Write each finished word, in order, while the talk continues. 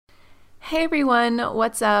Hey everyone,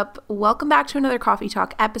 what's up? Welcome back to another Coffee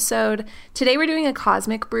Talk episode. Today we're doing a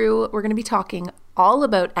Cosmic Brew. We're going to be talking all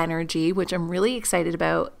about energy, which I'm really excited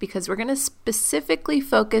about because we're going to specifically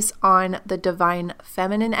focus on the divine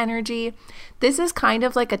feminine energy. This is kind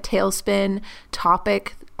of like a tailspin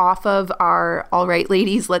topic off of our All Right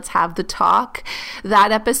Ladies, Let's Have the Talk.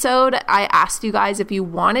 That episode, I asked you guys if you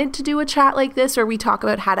wanted to do a chat like this where we talk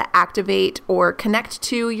about how to activate or connect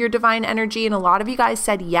to your divine energy, and a lot of you guys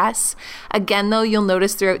said yes. Again, though, you'll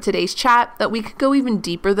notice throughout today's chat that we could go even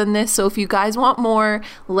deeper than this, so if you guys want more,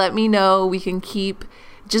 let me know. We can keep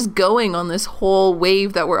just going on this whole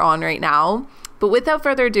wave that we're on right now. But without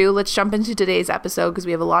further ado, let's jump into today's episode because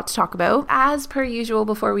we have a lot to talk about. As per usual,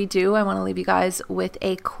 before we do, I want to leave you guys with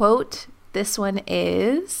a quote. This one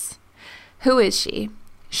is, "Who is she?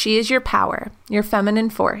 She is your power, your feminine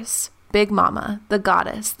force, Big Mama, the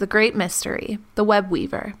goddess, the great mystery, the web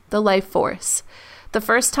weaver, the life force. The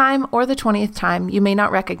first time or the 20th time, you may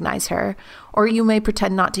not recognize her, or you may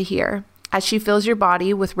pretend not to hear, as she fills your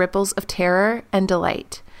body with ripples of terror and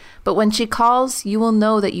delight. But when she calls, you will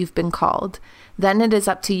know that you've been called. Then it is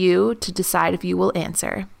up to you to decide if you will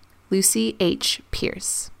answer." Lucy H.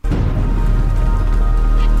 Pierce.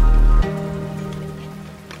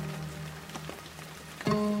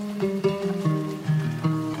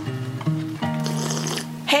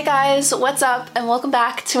 Hey guys, what's up? And welcome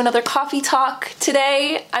back to another Coffee Talk.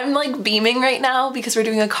 Today, I'm like beaming right now because we're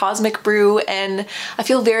doing a Cosmic Brew and I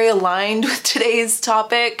feel very aligned with today's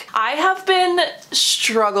topic. I have been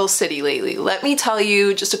struggle city lately. Let me tell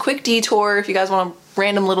you, just a quick detour if you guys want a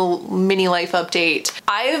random little mini life update.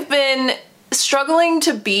 I have been struggling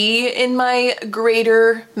to be in my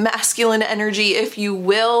greater masculine energy, if you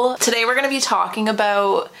will. Today we're going to be talking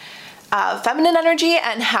about feminine energy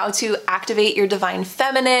and how to activate your divine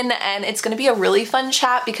feminine, and it's going to be a really fun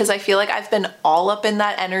chat because I feel like I've been all up in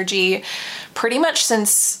that energy pretty much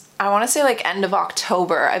since, I want to say, like end of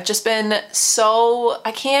October. I've just been so,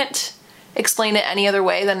 I can't explain it any other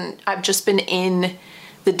way than I've just been in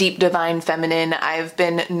the deep divine feminine. I've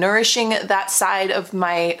been nourishing that side of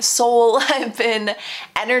my soul. I've been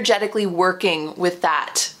energetically working with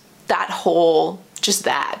that whole, just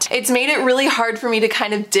that. It's made it really hard for me to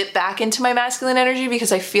kind of dip back into my masculine energy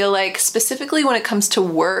because I feel like specifically when it comes to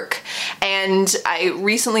work, and I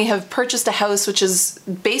recently have purchased a house which has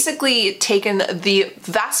basically taken the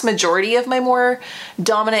vast majority of my more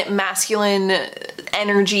dominant masculine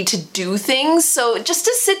energy to do things. So just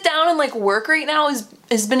to sit down and like work right now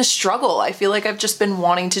has been a struggle. I feel like I've just been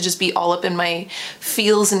wanting to just be all up in my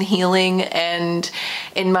feels and healing and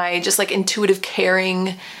in my just like intuitive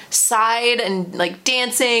caring side and like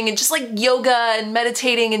dancing and just like yoga and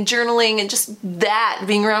meditating and journaling and just that,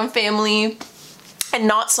 being around family, and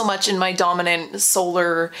not so much in my dominant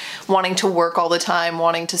solar wanting to work all the time,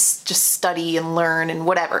 wanting to just study and learn and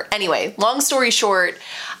whatever. Anyway, long story short,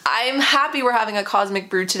 I'm happy we're having a Cosmic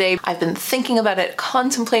Brew today. I've been thinking about it,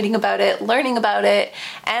 contemplating about it, learning about it,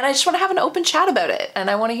 and I just want to have an open chat about it. And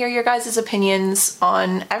I want to hear your guys' opinions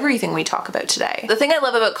on everything we talk about today. The thing I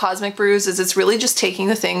love about Cosmic Brews is it's really just taking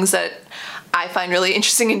the things that I find really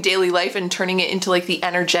interesting in daily life and turning it into like the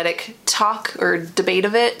energetic talk or debate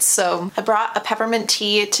of it. So I brought a peppermint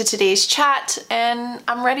tea to today's chat and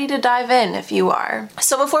I'm ready to dive in if you are.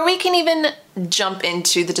 So before we can even jump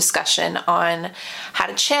into the discussion on how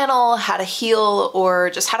to channel, how to heal, or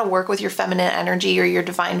just how to work with your feminine energy or your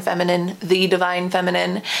divine feminine, the divine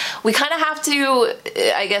feminine, we kind of have to,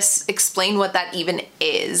 I guess, explain what that even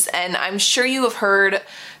is. And I'm sure you have heard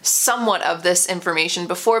somewhat of this information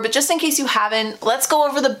before, but just in case you haven't, let's go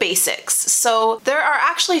over the basics. So there are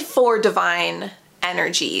actually 4 divine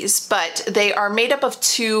energies, but they are made up of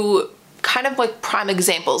 2 kind of like prime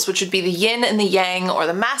examples, which would be the yin and the yang, or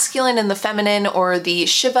the masculine and the feminine, or the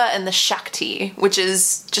Shiva and the Shakti, which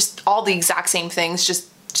is just all the exact same things, just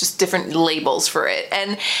different labels for it.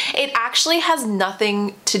 And it actually has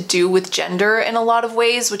nothing to do with gender in a lot of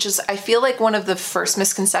ways, which is, I feel like, one of the first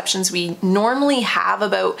misconceptions we normally have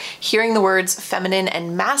about hearing the words feminine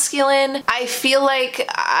and masculine. I feel like,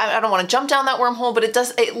 I don't want to jump down that wormhole, but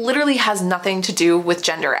it literally has nothing to do with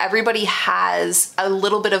gender. Everybody has a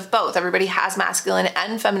little bit of both. Everybody has masculine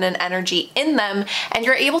and feminine energy in them, and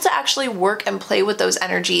you're able to actually work and play with those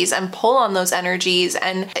energies and pull on those energies.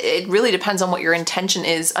 And it really depends on what your intention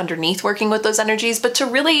is is underneath working with those energies, but to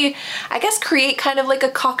really, I guess, create kind of like a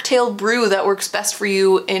cocktail brew that works best for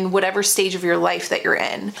you in whatever stage of your life that you're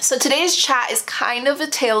in. So today's chat is kind of a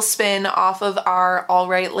tailspin off of our All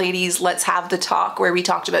Right Ladies Let's Have the Talk, where we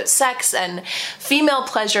talked about sex and female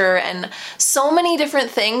pleasure and so many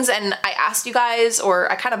different things. And I asked you guys,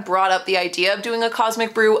 or I kind of brought up the idea of doing a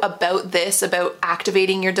cosmic brew about this, about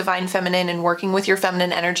activating your divine feminine and working with your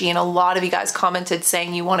feminine energy, and a lot of you guys commented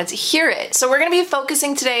saying you wanted to hear it. So we're going to be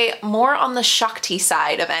focusing today more on the Shakti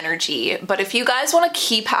side of energy, but if you guys want to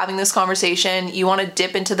keep having this conversation, you want to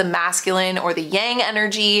dip into the masculine or the yang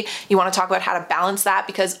energy, you want to talk about how to balance that,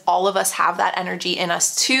 because all of us have that energy in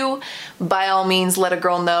us too, by all means let a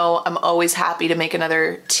girl know. I'm always happy to make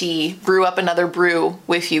another tea, brew up another brew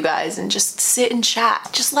with you guys and just sit and chat.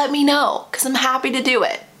 Just let me know, because I'm happy to do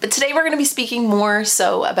it. But today we're going to be speaking more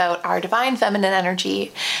so about our divine feminine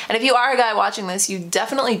energy. And if you are a guy watching this, you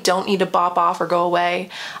definitely don't need to bop off or go away.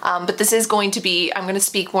 But this is going to be, I'm going to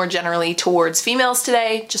speak more generally towards females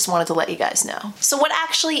today. Just wanted to let you guys know. So what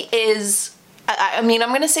actually is, I mean, I'm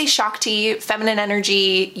going to say Shakti, feminine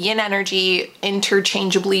energy, yin energy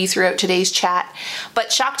interchangeably throughout today's chat,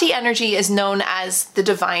 but Shakti energy is known as the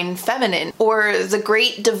divine feminine, or the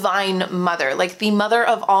great divine mother, like the mother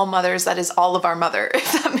of all mothers, that is all of our mother,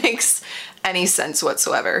 if that makes any sense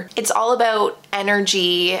whatsoever. It's all about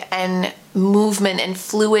energy and movement and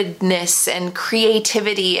fluidness and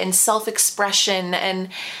creativity and self-expression and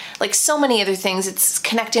like so many other things. It's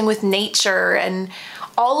connecting with nature, and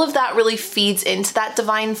all of that really feeds into that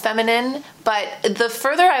divine feminine. But the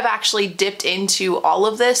further I've actually dipped into all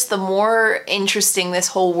of this, the more interesting this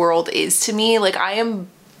whole world is to me. Like, I am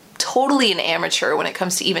totally an amateur when it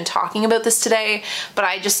comes to even talking about this today, but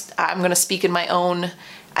I'm going to speak in my own,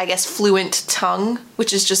 I guess, fluent tongue,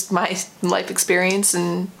 which is just my life experience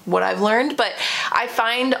and what I've learned. But I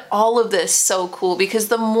find all of this so cool, because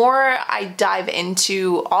the more I dive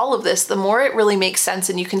into all of this, the more it really makes sense,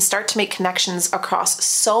 and you can start to make connections across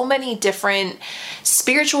so many different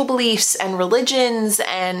spiritual beliefs and religions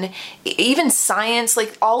and even science.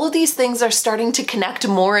 Like, all of these things are starting to connect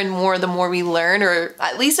more and more the more we learn, or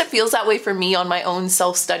at least it feels that way for me on my own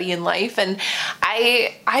self-study in life. And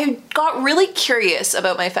I got really curious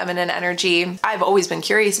about my feminine energy. I've always been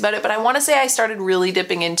curious about it, but I want to say I started really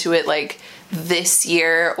dipping into it like this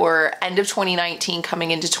year, or end of 2019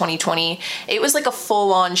 coming into 2020. It was like a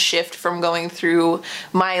full-on shift from going through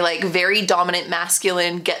my like very dominant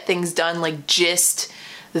masculine, get things done, like just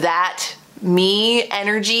that me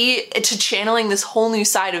energy, to channeling this whole new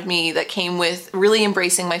side of me that came with really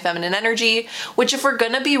embracing my feminine energy, which, if we're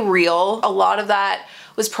gonna be real, a lot of that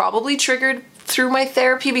was probably triggered through my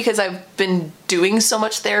therapy, because I've been doing so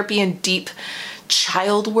much therapy and deep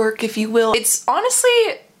child work, if you will. It's honestly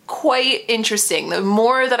quite interesting. The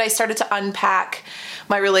more that I started to unpack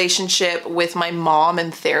my relationship with my mom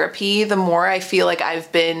and therapy, the more I feel like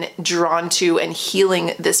I've been drawn to and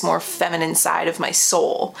healing this more feminine side of my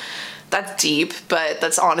soul. That's deep, but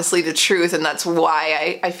that's honestly the truth, and that's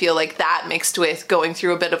why I feel like that, mixed with going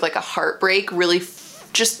through a bit of like a heartbreak, really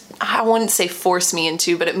just, I wouldn't say forced me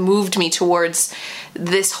into, but it moved me towards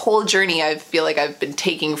this whole journey I feel like I've been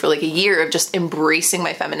taking for like a year, of just embracing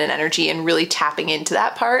my feminine energy and really tapping into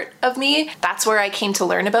that part of me. That's where I came to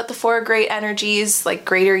learn about the four great energies, like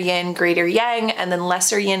greater yin, greater yang, and then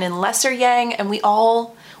lesser yin and lesser yang. And we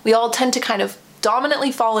all tend to kind of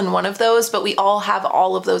dominantly fall in one of those, but we all have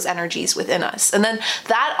all of those energies within us. And then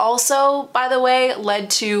that also, by the way, led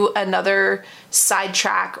to another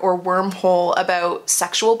sidetrack or wormhole about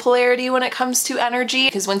sexual polarity when it comes to energy.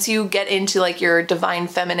 Because once you get into like your divine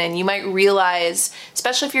feminine, you might realize,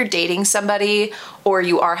 especially if you're dating somebody or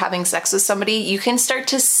you are having sex with somebody, you can start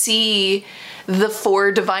to see the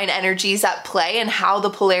four divine energies at play and how the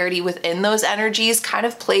polarity within those energies kind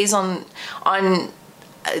of plays on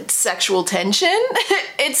sexual tension.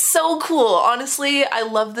 It's so cool. Honestly, I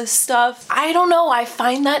love this stuff. I don't know, I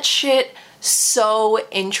find that shit so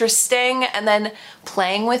interesting, and then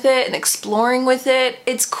playing with it and exploring with it,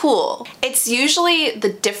 it's cool. It's usually the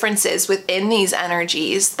differences within these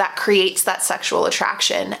energies that creates that sexual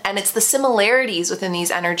attraction, and it's the similarities within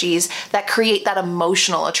these energies that create that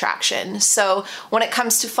emotional attraction. So when it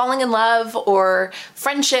comes to falling in love or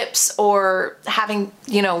friendships or having,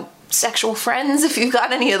 you know, sexual friends, if you've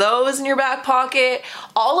got any of those in your back pocket,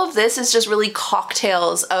 all of this is just really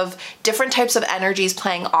cocktails of different types of energies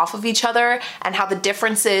playing off of each other, and how the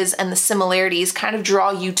differences and the similarities kind of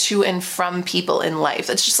draw you to and from people in life.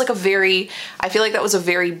 It's just like I feel like that was a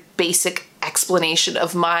very basic explanation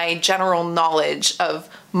of my general knowledge of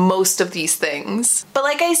most of these things. But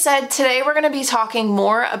like I said, today we're going to be talking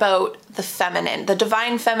more about the feminine, the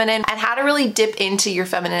divine feminine, and how to really dip into your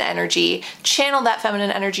feminine energy, channel that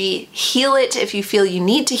feminine energy, heal it if you feel you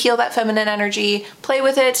need to heal that feminine energy, play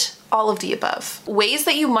with it, all of the above. Ways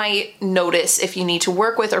that you might notice if you need to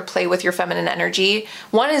work with or play with your feminine energy.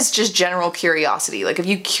 One is just general curiosity. Like if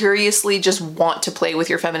you curiously just want to play with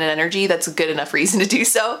your feminine energy, that's a good enough reason to do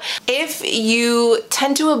so. If you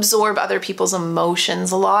tend to absorb other people's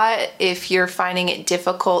emotions a lot, if you're finding it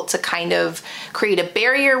difficult to kind of create a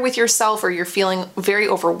barrier with yourself, or you're feeling very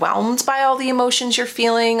overwhelmed by all the emotions you're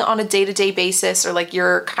feeling on a day-to-day basis, or like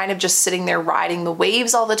you're kind of just sitting there riding the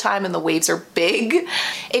waves all the time and the waves are big.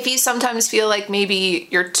 If you sometimes feel like maybe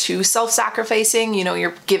you're too self-sacrificing, you know,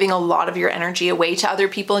 you're giving a lot of your energy away to other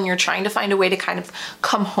people and you're trying to find a way to kind of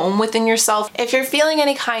come home within yourself. If you're feeling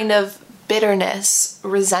any kind of bitterness,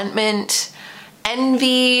 resentment,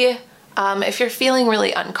 envy, if you're feeling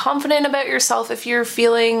really unconfident about yourself, if you're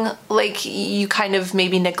feeling like you kind of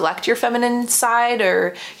maybe neglect your feminine side,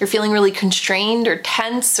 or you're feeling really constrained or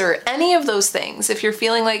tense, or any of those things, if you're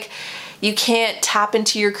feeling like you can't tap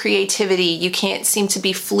into your creativity, you can't seem to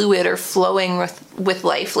be fluid or flowing with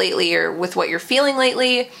life lately, or with what you're feeling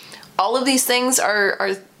lately, all of these things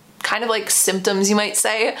are kind of like symptoms, you might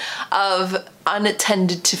say, of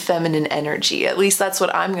unattended to feminine energy. At least that's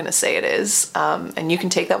what I'm gonna say it is. And you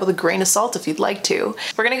can take that with a grain of salt if you'd like to.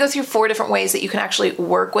 We're gonna go through 4 different ways that you can actually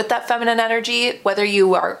work with that feminine energy, whether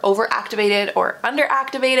you are overactivated or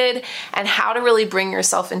underactivated, and how to really bring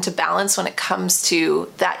yourself into balance when it comes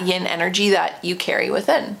to that yin energy that you carry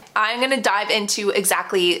within. I'm gonna dive into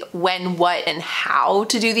exactly when, what, and how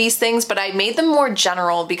to do these things, but I made them more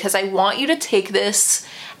general because I want you to take this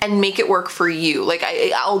and make it work for you. Like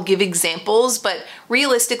I'll give examples, but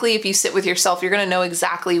realistically, if you sit with yourself, you're gonna know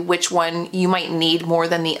exactly which one you might need more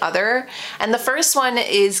than the other. And the first one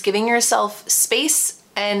is giving yourself space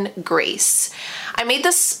and grace. I made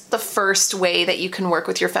this the first way that you can work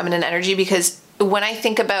with your feminine energy because when I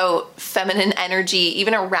think about feminine energy,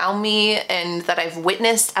 even around me and that I've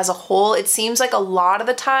witnessed as a whole, it seems like a lot of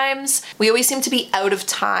the times we always seem to be out of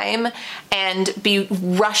time and be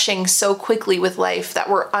rushing so quickly with life that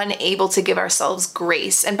we're unable to give ourselves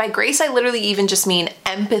grace. And by grace, I literally even just mean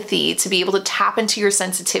empathy, to be able to tap into your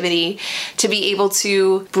sensitivity, to be able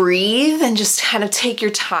to breathe and just kind of take your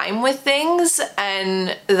time with things.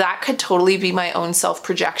 And that could totally be my own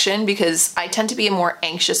self-projection because I tend to be a more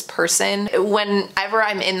anxious person. Whenever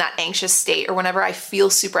I'm in that anxious state, or whenever I feel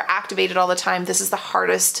super activated all the time, this is the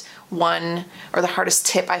hardest one, or the hardest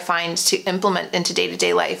tip I find to implement into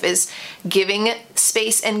day-to-day life, is giving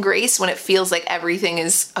space and grace when it feels like everything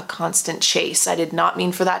is a constant chase. I did not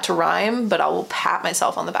mean for that to rhyme, but I will pat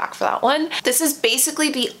myself on the back for that one. This is basically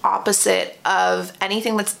the opposite of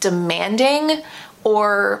anything that's demanding,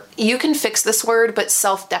 or you can fix this word, but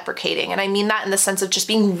self-deprecating. And I mean that in the sense of just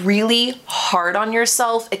being really hard on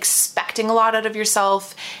yourself, expecting a lot out of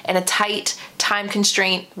yourself in a tight time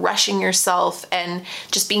constraint, rushing yourself, and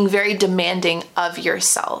just being very demanding of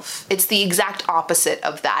yourself. It's the exact opposite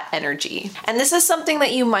of that energy. And this is something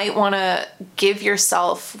that you might want to give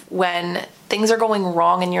yourself when things are going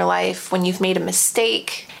wrong in your life, when you've made a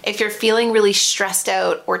mistake, if you're feeling really stressed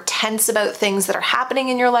out or tense about things that are happening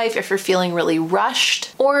in your life, if you're feeling really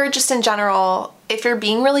rushed, or just in general, if you're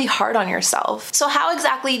being really hard on yourself. So how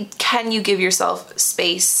exactly can you give yourself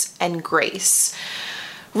space and grace?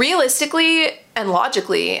 Realistically and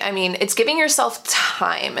logically, I mean, it's giving yourself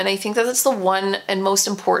time. And I think that that's the one and most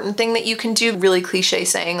important thing that you can do. Really cliche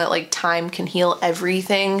saying that like time can heal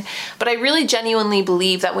everything. But I really genuinely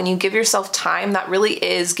believe that when you give yourself time, that really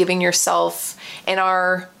is giving yourself, in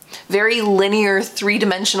our very linear,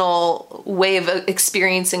 three-dimensional way of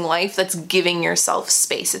experiencing life, that's giving yourself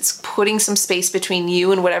space. It's putting some space between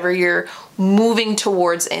you and whatever you're moving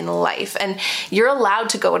towards in life. And you're allowed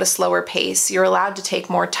to go at a slower pace. You're allowed to take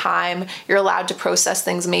more time. You're allowed to process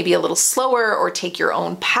things maybe a little slower or take your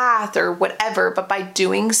own path or whatever. But by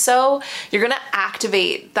doing so, you're going to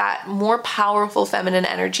activate that more powerful feminine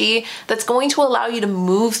energy that's going to allow you to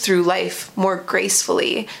move through life more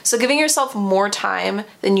gracefully. So giving yourself more time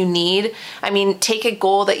than you need. I mean, take a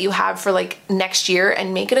goal that you have for like next year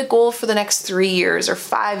and make it a goal for the next 3 years or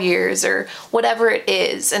 5 years or whatever it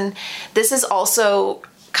is. And this is also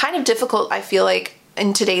kind of difficult, I feel like,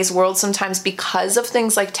 in today's world sometimes because of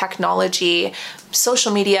things like technology,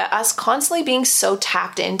 social media, us constantly being so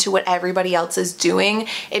tapped into what everybody else is doing.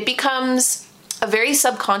 It becomes a very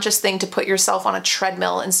subconscious thing to put yourself on a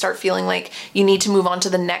treadmill and start feeling like you need to move on to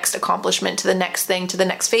the next accomplishment, to the next thing, to the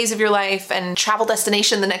next phase of your life, and travel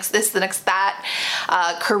destination, the next this, the next that,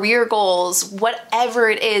 career goals, whatever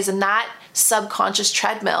it is. And that subconscious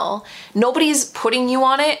treadmill. Nobody's putting you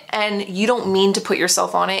on it, and you don't mean to put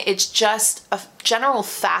yourself on it. It's just a general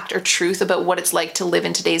fact or truth about what it's like to live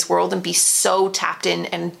in today's world and be so tapped in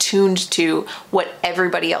and tuned to what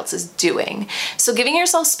everybody else is doing. So giving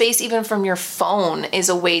yourself space even from your phone is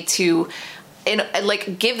a way to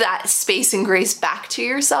give that space and grace back to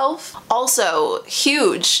yourself. Also,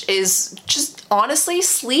 huge is just honestly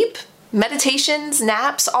sleep. Meditations,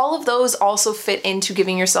 naps, all of those also fit into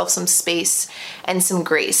giving yourself some space and some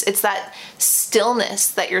grace. It's that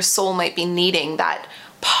stillness that your soul might be needing, that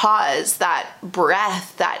pause, that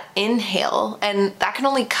breath, that inhale, and that can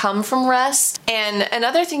only come from rest. And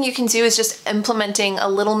another thing you can do is just implementing a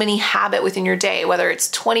little mini habit within your day, whether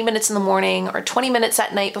it's 20 minutes in the morning or 20 minutes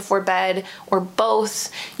at night before bed or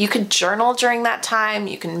both. You could journal during that time,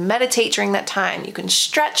 you can meditate during that time, you can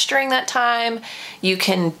stretch during that time, you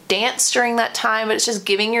can dance during that time, but it's just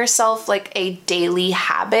giving yourself like a daily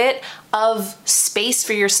habit of space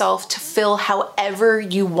for yourself to fill however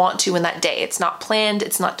you want to in that day. It's not planned,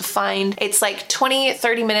 it's not defined. It's like 20,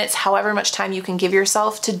 30 minutes, however much time you can give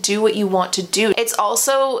yourself to do what you want to do. It's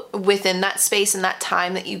also within that space and that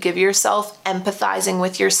time that you give yourself, empathizing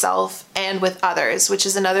with yourself and with others, which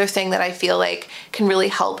is another thing that I feel like can really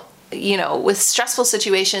help, you know, with stressful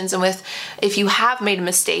situations and with if you have made a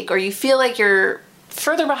mistake or you feel like you're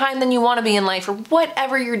further behind than you want to be in life or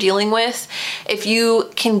whatever you're dealing with. If you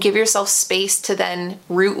can give yourself space to then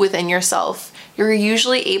root within yourself, you're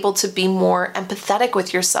usually able to be more empathetic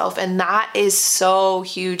with yourself. And that is so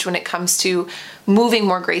huge when it comes to moving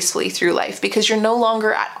more gracefully through life, because you're no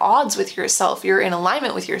longer at odds with yourself. You're in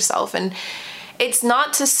alignment with yourself. And it's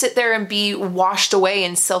not to sit there and be washed away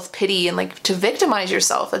in self-pity and like to victimize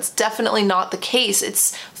yourself. That's definitely not the case.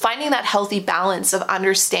 It's finding that healthy balance of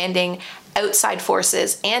understanding outside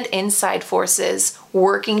forces and inside forces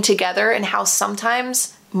working together, and how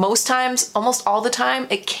sometimes, most times, almost all the time,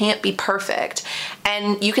 it can't be perfect.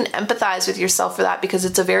 And you can empathize with yourself for that, because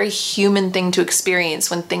it's a very human thing to experience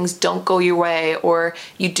when things don't go your way or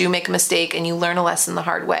you do make a mistake and you learn a lesson the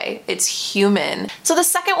hard way. It's human. So the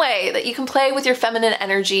second way that you can play with your feminine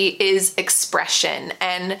energy is expression.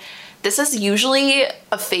 And this is usually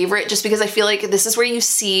a favorite just because I feel like this is where you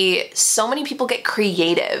see so many people get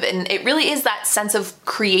creative, and it really is that sense of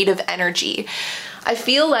creative energy. I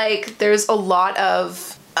feel like there's a lot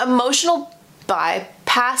of emotional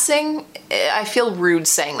bypassing. I feel rude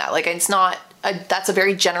saying that. Like, it's not that's a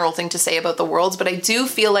very general thing to say about the world, but I do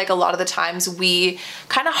feel like a lot of the times we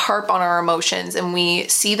kind of harp on our emotions and we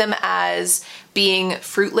see them as being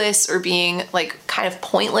fruitless or being like kind of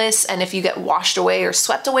pointless. And if you get washed away or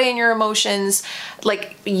swept away in your emotions,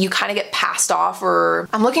 like you kind of get passed off, or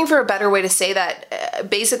I'm looking for a better way to say that.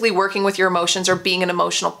 Basically working with your emotions or being an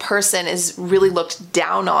emotional person is really looked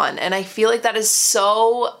down on. And I feel like that is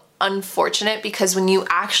so unfortunate, because when you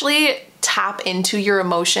actually tap into your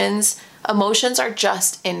emotions, emotions are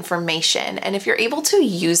just information. And if you're able to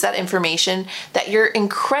use that information that your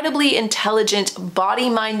incredibly intelligent body,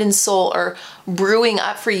 mind, and soul are brewing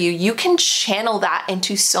up for you, you can channel that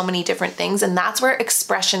into so many different things. And that's where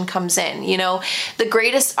expression comes in. You know, the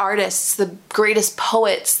greatest artists, the greatest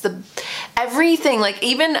poets, everything, like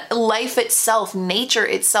even life itself, nature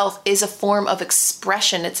itself is a form of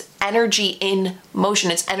expression. It's energy in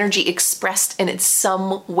motion. It's energy expressed in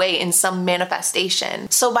some way, in some manifestation.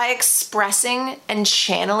 So by expressing and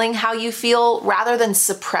channeling how you feel rather than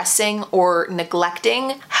suppressing or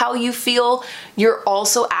neglecting how you feel, you're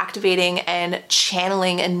also activating and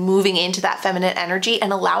channeling and moving into that feminine energy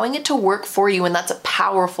and allowing it to work for you. And that's a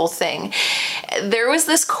powerful thing. There was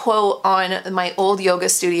this quote on my old yoga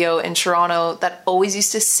studio in Toronto that always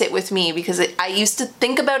used to sit with me, because I used to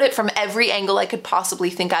think about it from every angle I could possibly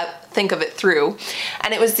think of it through.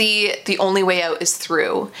 And it was the only way out is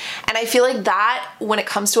through. And I feel like that, when it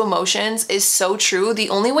comes to emotions, is so true. The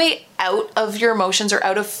only way out of your emotions, or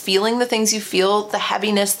out of feeling the things you feel, the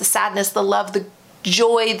heaviness, the sadness, the love, the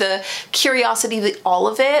joy, the curiosity, all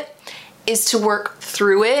of it, is to work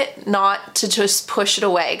through it, not to just push it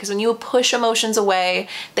away. Because when you push emotions away,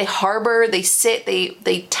 they harbor, they sit,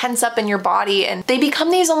 they tense up in your body, and they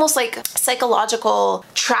become these almost like psychological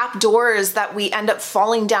trap doors that we end up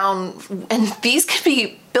falling down, and these could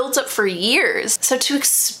be built up for years. So to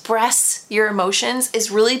express your emotions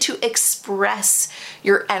is really to express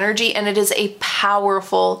your energy, and it is a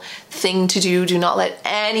powerful thing to do. Do not let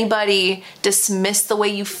anybody dismiss the way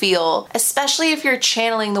you feel, especially if you're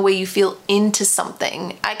channeling the way you feel into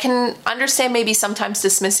something. I can understand maybe sometimes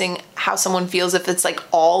dismissing how someone feels if it's like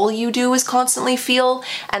all you do is constantly feel,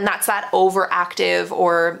 and that's that overactive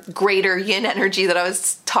or greater yin energy that I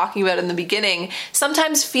was talking about in the beginning.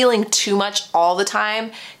 Sometimes feeling too much all the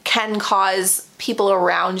time can cause people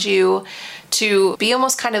around you to be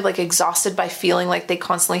almost kind of like exhausted by feeling like they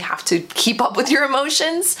constantly have to keep up with your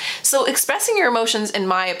emotions. So expressing your emotions, in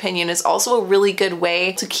my opinion, is also a really good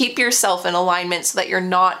way to keep yourself in alignment so that you're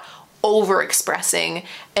not over expressing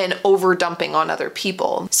and over dumping on other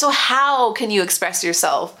people. So how can you express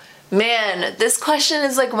yourself? Man, this question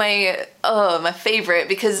is like my favorite,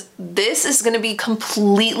 because this is going to be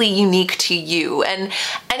completely unique to you, and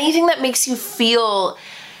anything that makes you feel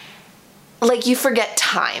like you forget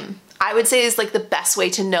time, I would say, is like the best way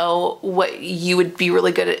to know what you would be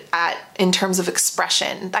really good at in terms of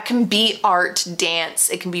expression. That can be art, dance,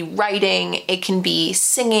 it can be writing, it can be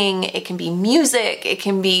singing, it can be music, it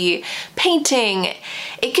can be painting,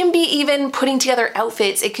 it can be even putting together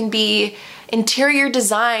outfits, it can be interior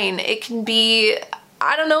design, it can be,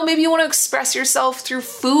 I don't know, maybe you want to express yourself through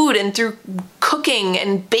food and through cooking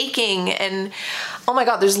and baking, and oh my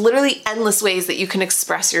God, there's literally endless ways that you can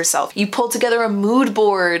express yourself. You pull together a mood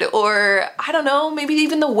board, or I don't know, maybe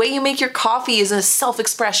even the way you make your coffee is a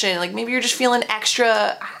self-expression. Like maybe you're just feeling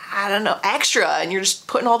extra, I don't know, extra, and you're just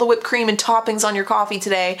putting all the whipped cream and toppings on your coffee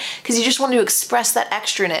today because you just want to express that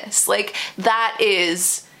extraness. Like that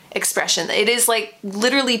is expression. It is like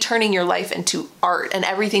literally turning your life into art, and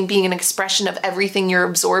everything being an expression of everything you're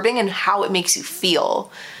absorbing and how it makes you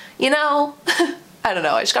feel, you know? I don't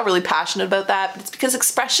know, I just got really passionate about that, but it's because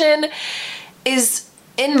expression is,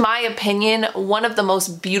 in my opinion, one of the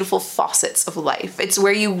most beautiful facets of life. It's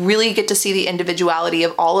where you really get to see the individuality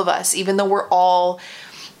of all of us. Even though we're all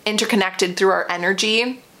interconnected through our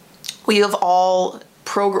energy, we're all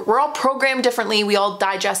programmed differently, we all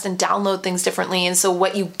digest and download things differently, and so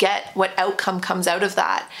what you get, what outcome comes out of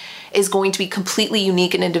that, is going to be completely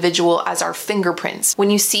unique and individual as our fingerprints. When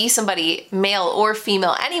you see somebody, male or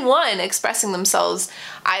female, anyone expressing themselves,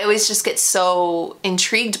 I always just get so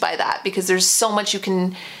intrigued by that, because there's so much you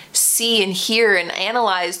can see and hear and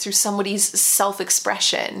analyze through somebody's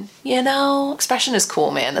self-expression. You know, expression is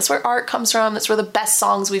cool, man. That's where art comes from. That's where the best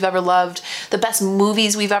songs we've ever loved, the best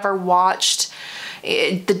movies we've ever watched,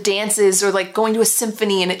 the dances, or like going to a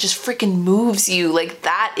symphony and it just freaking moves you. Like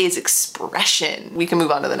that is expression. We can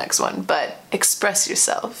move on to the next one, but express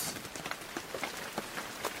yourself.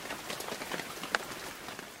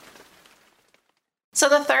 So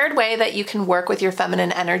the third way that you can work with your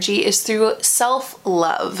feminine energy is through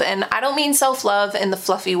self-love. And I don't mean self-love in the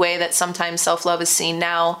fluffy way that sometimes self-love is seen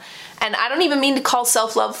now. And I don't even mean to call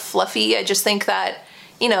self-love fluffy. I just think that,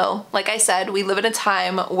 you know, like I said, we live in a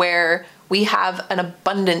time where we have an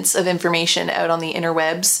abundance of information out on the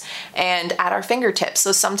interwebs and at our fingertips.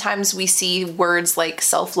 So sometimes we see words like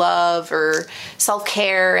self-love or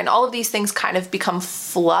self-care, and all of these things kind of become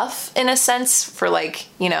fluff in a sense for, like,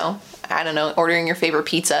 you know, I don't know, ordering your favorite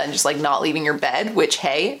pizza and just like not leaving your bed, which,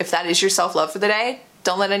 hey, if that is your self-love for the day,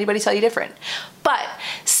 don't let anybody tell you different. But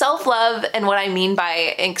self-love, and what I mean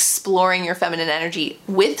by exploring your feminine energy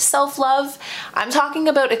with self-love, I'm talking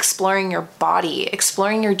about exploring your body,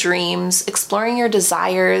 exploring your dreams, exploring your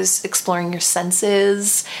desires, exploring your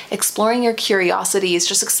senses, exploring your curiosities,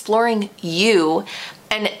 just exploring you.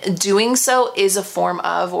 And doing so is a form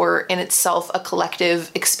of, or in itself, a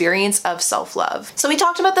collective experience of self-love. So we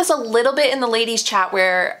talked about this a little bit in the ladies' chat,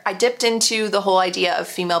 where I dipped into the whole idea of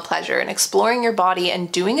female pleasure and exploring your body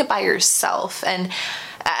and doing it by yourself. And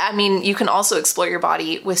I mean, you can also explore your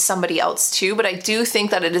body with somebody else too, but I do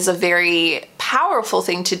think that it is a very powerful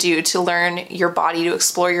thing to do, to learn your body, to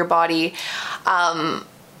explore your body.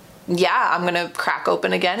 Yeah, I'm gonna crack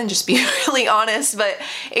open again and just be really honest, but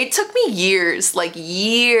it took me years, like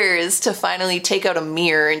years, to finally take out a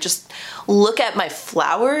mirror and just look at my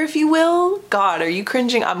flower, if you will. God, are you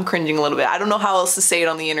cringing? I'm cringing a little bit. I don't know how else to say it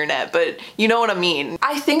on the internet, but you know what I mean.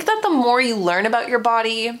 I think that the more you learn about your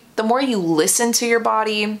body, the more you listen to your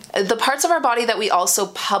body, the parts of our body that we also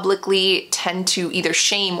publicly tend to either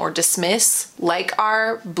shame or dismiss, like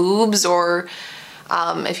our boobs, or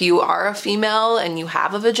if you are a female and you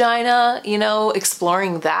have a vagina, you know,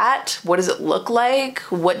 exploring that. What does it look like?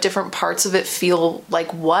 What different parts of it feel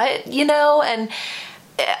like what, you know? And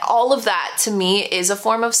all of that to me is a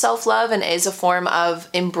form of self-love and is a form of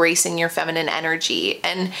embracing your feminine energy.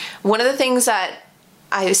 And one of the things that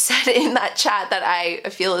I said in that chat that I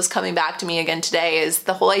feel is coming back to me again today is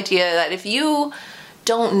the whole idea that if you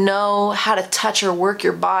don't know how to touch or work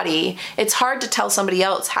your body, it's hard to tell somebody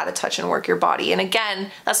else how to touch and work your body. And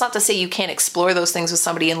again, that's not to say you can't explore those things with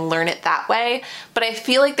somebody and learn it that way, but I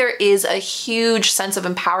feel like there is a huge sense of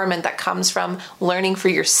empowerment that comes from learning for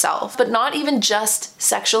yourself. But not even just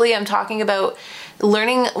sexually, I'm talking about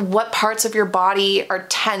learning what parts of your body are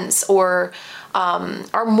tense or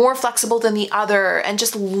are more flexible than the other, and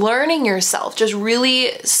just learning yourself, just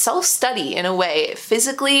really self-study in a way,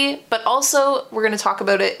 physically, but also we're going to talk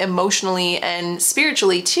about it emotionally and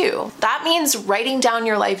spiritually too. That means writing down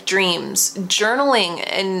your life dreams, journaling,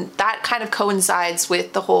 and that kind of coincides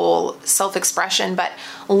with the whole self-expression, but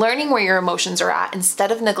learning where your emotions are at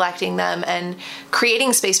instead of neglecting them, and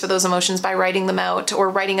creating space for those emotions by writing them out, or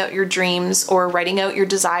writing out your dreams, or writing out your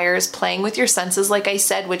desires, playing with your senses, like I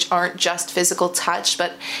said, which aren't just physical touch,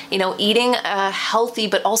 but eating a healthy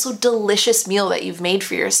but also delicious meal that you've made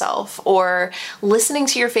for yourself, or listening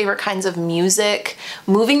to your favorite kinds of music,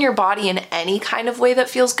 moving your body in any kind of way that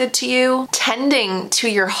feels good to you, tending to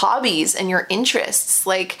your hobbies and your interests.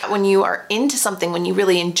 Like when you are into something, when you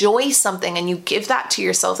really enjoy something and you give that to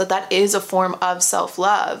yourself, that is a form of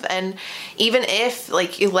self-love. And even if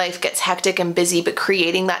your life gets hectic and busy, but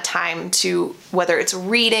creating that time to, whether it's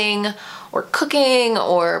reading or cooking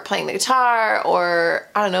or playing the guitar or,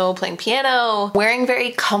 I don't know, playing piano, wearing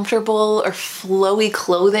very comfortable or flowy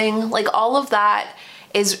clothing, all of that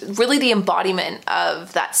is really the embodiment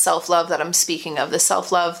of that self-love that I'm speaking of, the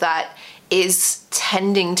self-love that is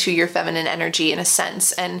tending to your feminine energy in a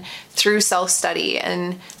sense, and through self-study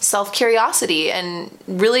and self-curiosity, and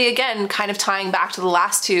really, again, kind of tying back to the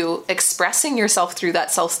last two, expressing yourself through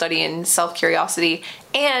that self-study and self-curiosity,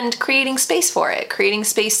 and creating space for it, creating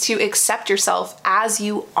space to accept yourself as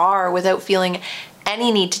you are without feeling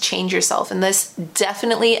any need to change yourself. And this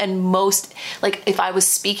definitely, and most, if I was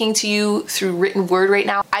speaking to you through written word right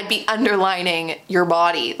now, I'd be underlining your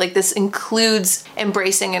body. This includes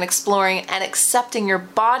embracing and exploring and accepting your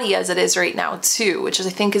body as it is right now too, which I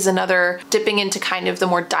think is another dipping into kind of the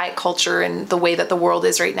more diet culture and the way that the world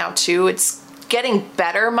is right now too. It's getting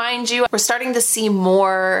better, mind you. We're starting to see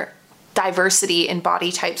more diversity in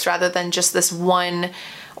body types rather than just this one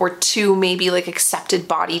or two maybe accepted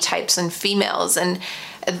body types in females. And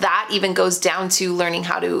that even goes down to learning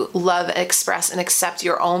how to love, express, and accept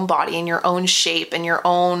your own body and your own shape and your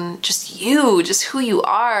own, just who you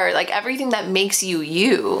are, everything that makes you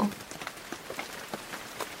you.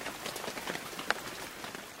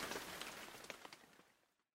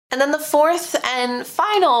 And then the fourth and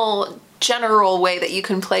final general way that you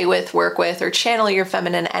can play with, work with, or channel your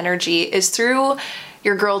feminine energy is through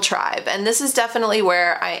your girl tribe. And this is definitely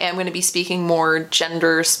where I am going to be speaking more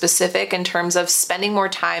gender specific in terms of spending more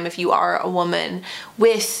time, if you are a woman,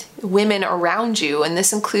 with women around you. And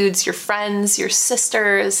this includes your friends, your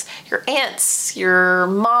sisters, your aunts, your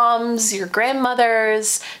moms, your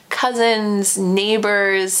grandmothers, cousins,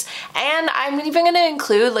 neighbors, and I'm even going to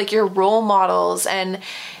include your role models and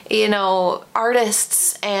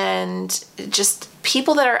artists and just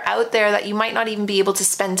people that are out there that you might not even be able to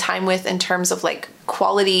spend time with in terms of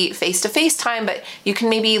quality face-to-face time, but you can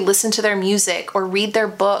maybe listen to their music or read their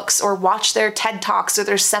books or watch their TED Talks or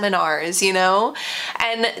their seminars,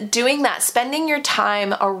 and doing that, spending your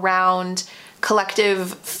time around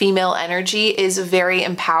collective female energy is very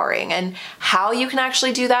empowering. And how you can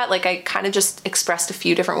actually do that, I kind of just expressed a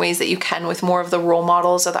few different ways that you can with more of the role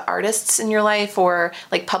models or the artists in your life, or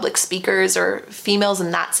public speakers or females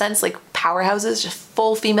in that sense, powerhouses, just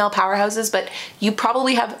full female powerhouses, but you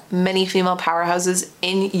probably have many female powerhouses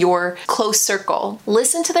in your close circle.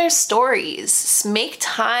 Listen to their stories, make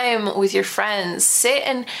time with your friends, sit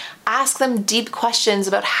and ask them deep questions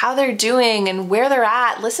about how they're doing and where they're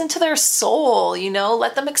at. Listen to their soul,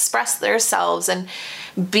 let them express themselves and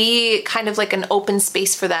be kind of an open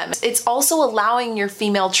space for them. It's also allowing your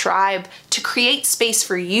female tribe to create space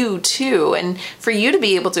for you too, and for you to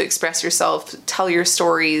be able to express yourself, tell your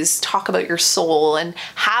stories, talk about your soul, and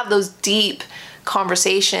have those deep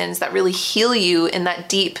conversations that really heal you in that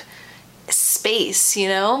deep space,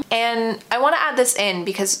 And I want to add this in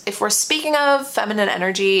because if we're speaking of feminine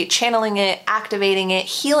energy, channeling it, activating it,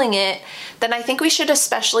 healing it, then I think we should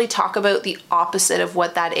especially talk about the opposite of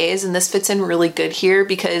what that is. And this fits in really good here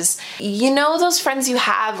because those friends you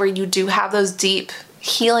have where you do have those deep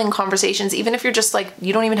healing conversations, even if you're just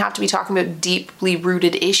you don't even have to be talking about deeply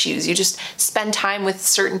rooted issues. You just spend time with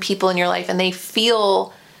certain people in your life and they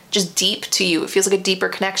feel just deep to you. It feels like a deeper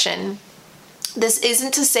connection. This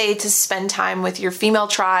isn't to say to spend time with your female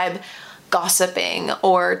tribe gossiping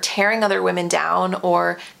or tearing other women down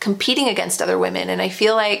or competing against other women. And I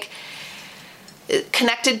feel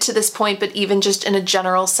connected to this point, but even just in a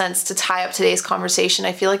general sense to tie up today's conversation,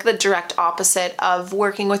 I feel like the direct opposite of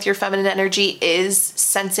working with your feminine energy is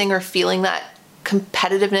sensing or feeling that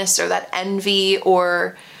competitiveness or that envy,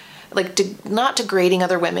 or like not degrading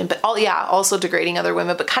other women, but also degrading other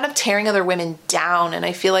women, but kind of tearing other women down. And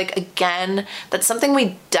I feel like, again, that's something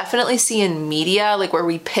we definitely see in media, like where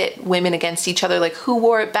we pit women against each other, like who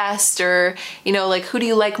wore it best, or, you know, like who do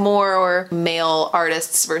you like more, or male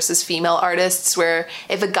artists versus female artists, where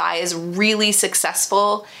if a guy is really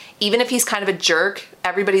successful, even if he's kind of a jerk,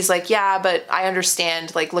 everybody's like, yeah, but I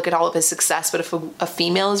understand, like, look at all of his success. But if a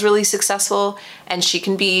female is really successful and she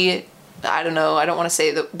can be, I don't know, I don't want to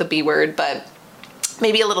say the B word, but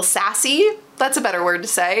maybe a little sassy. That's a better word to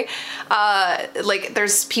say. Like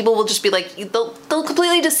there's people will just be like, they'll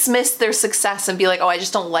completely dismiss their success and be like, oh, I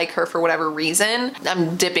just don't like her for whatever reason.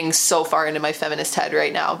 I'm dipping so far into my feminist head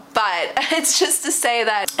right now, but it's just to say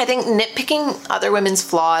that I think nitpicking other women's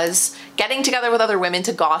flaws, getting together with other women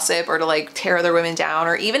to gossip or to like tear other women down,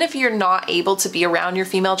 or even if you're not able to be around your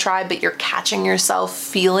female tribe, but you're catching yourself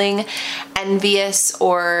feeling envious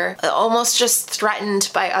or almost just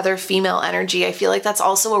threatened by other female energy, I feel like that's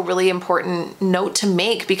also a really important note to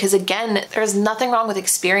make, because again, there's nothing wrong with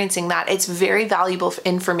experiencing that. It's very valuable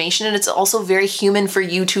information, and it's also very human for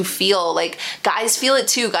you to feel. Like guys feel it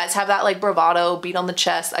too. Guys have that like bravado, beat on the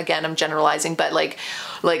chest. Again, I'm generalizing, but like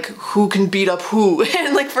who can beat up who?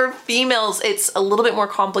 And like for females, it's a little bit more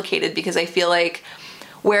complicated, because I feel like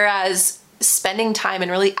whereas spending time and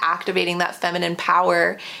really activating that feminine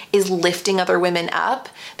power is lifting other women up,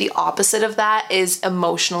 the opposite of that is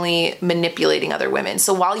emotionally manipulating other women.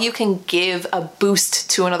 So while you can give a boost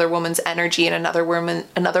to another woman's energy and another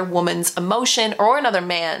woman's emotion, or another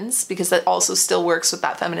man's, because that also still works with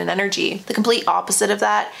that feminine energy, the complete opposite of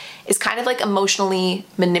that is kind of like emotionally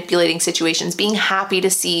manipulating situations, being happy to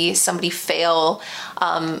see somebody fail.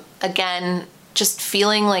 Again, just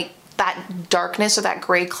feeling like that darkness or that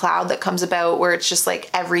gray cloud that comes about where it's just like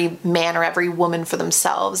every man or every woman for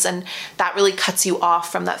themselves, and that really cuts you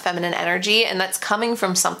off from that feminine energy. And that's coming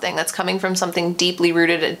from something deeply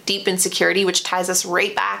rooted, a deep insecurity, which ties us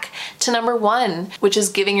right back to number one, which is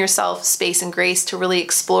giving yourself space and grace to really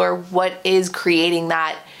explore what is creating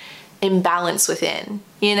that imbalance within,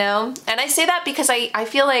 you know? And I say that because I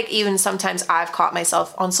feel like even sometimes I've caught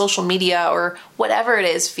myself on social media or whatever it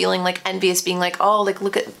is, feeling like envious, being like, oh, like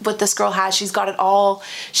look at what this girl has. She's got it all.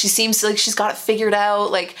 She seems like she's got it figured out.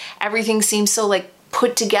 Like everything seems so like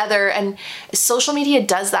put together, and social media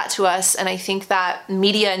does that to us. And I think that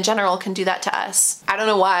media in general can do that to us. I don't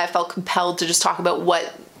know why I felt compelled to just talk about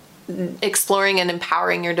what exploring and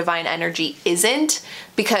empowering your divine energy isn't,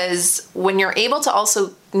 because when you're able to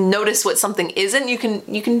also notice what something isn't, you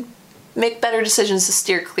can make better decisions to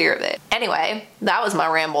steer clear of it. Anyway, that was my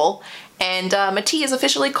ramble, and my tea is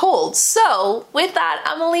officially cold. So with that,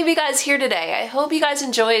 I'm gonna leave you guys here today. I hope you guys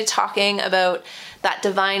enjoyed talking about that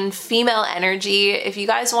divine female energy. If you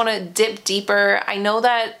guys want to dip deeper, I know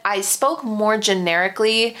that I spoke more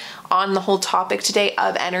generically on the whole topic today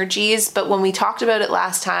of energies, but when we talked about it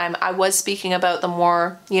last time, I was speaking about the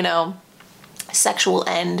more, you know, sexual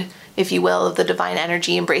end, if you will, of the divine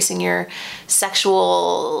energy, embracing your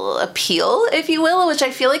sexual appeal, if you will, which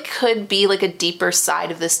I feel like could be like a deeper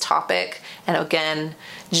side of this topic. And again,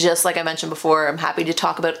 just like I mentioned before, I'm happy to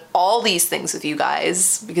talk about all these things with you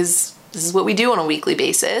guys, because this is what we do on a weekly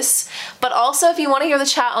basis. But also, if you want to hear the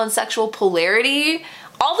chat on sexual polarity,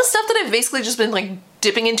 all the stuff that I've basically just been like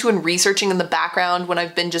dipping into and researching in the background when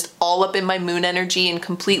I've been just all up in my moon energy and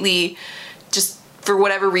completely just for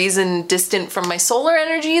whatever reason distant from my solar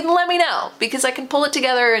energy, then let me know, because I can pull it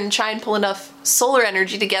together and try and pull enough solar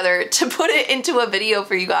energy together to put it into a video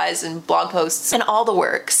for you guys and blog posts and all the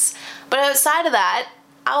works. But outside of that,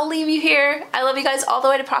 I'll leave you here. I love you guys all the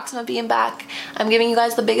way to Proxima being back. I'm giving you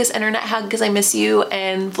guys the biggest internet hug because I miss you,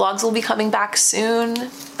 and vlogs will be coming back soon.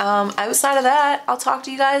 Outside of that, I'll talk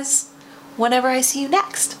to you guys whenever I see you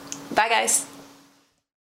next. Bye guys.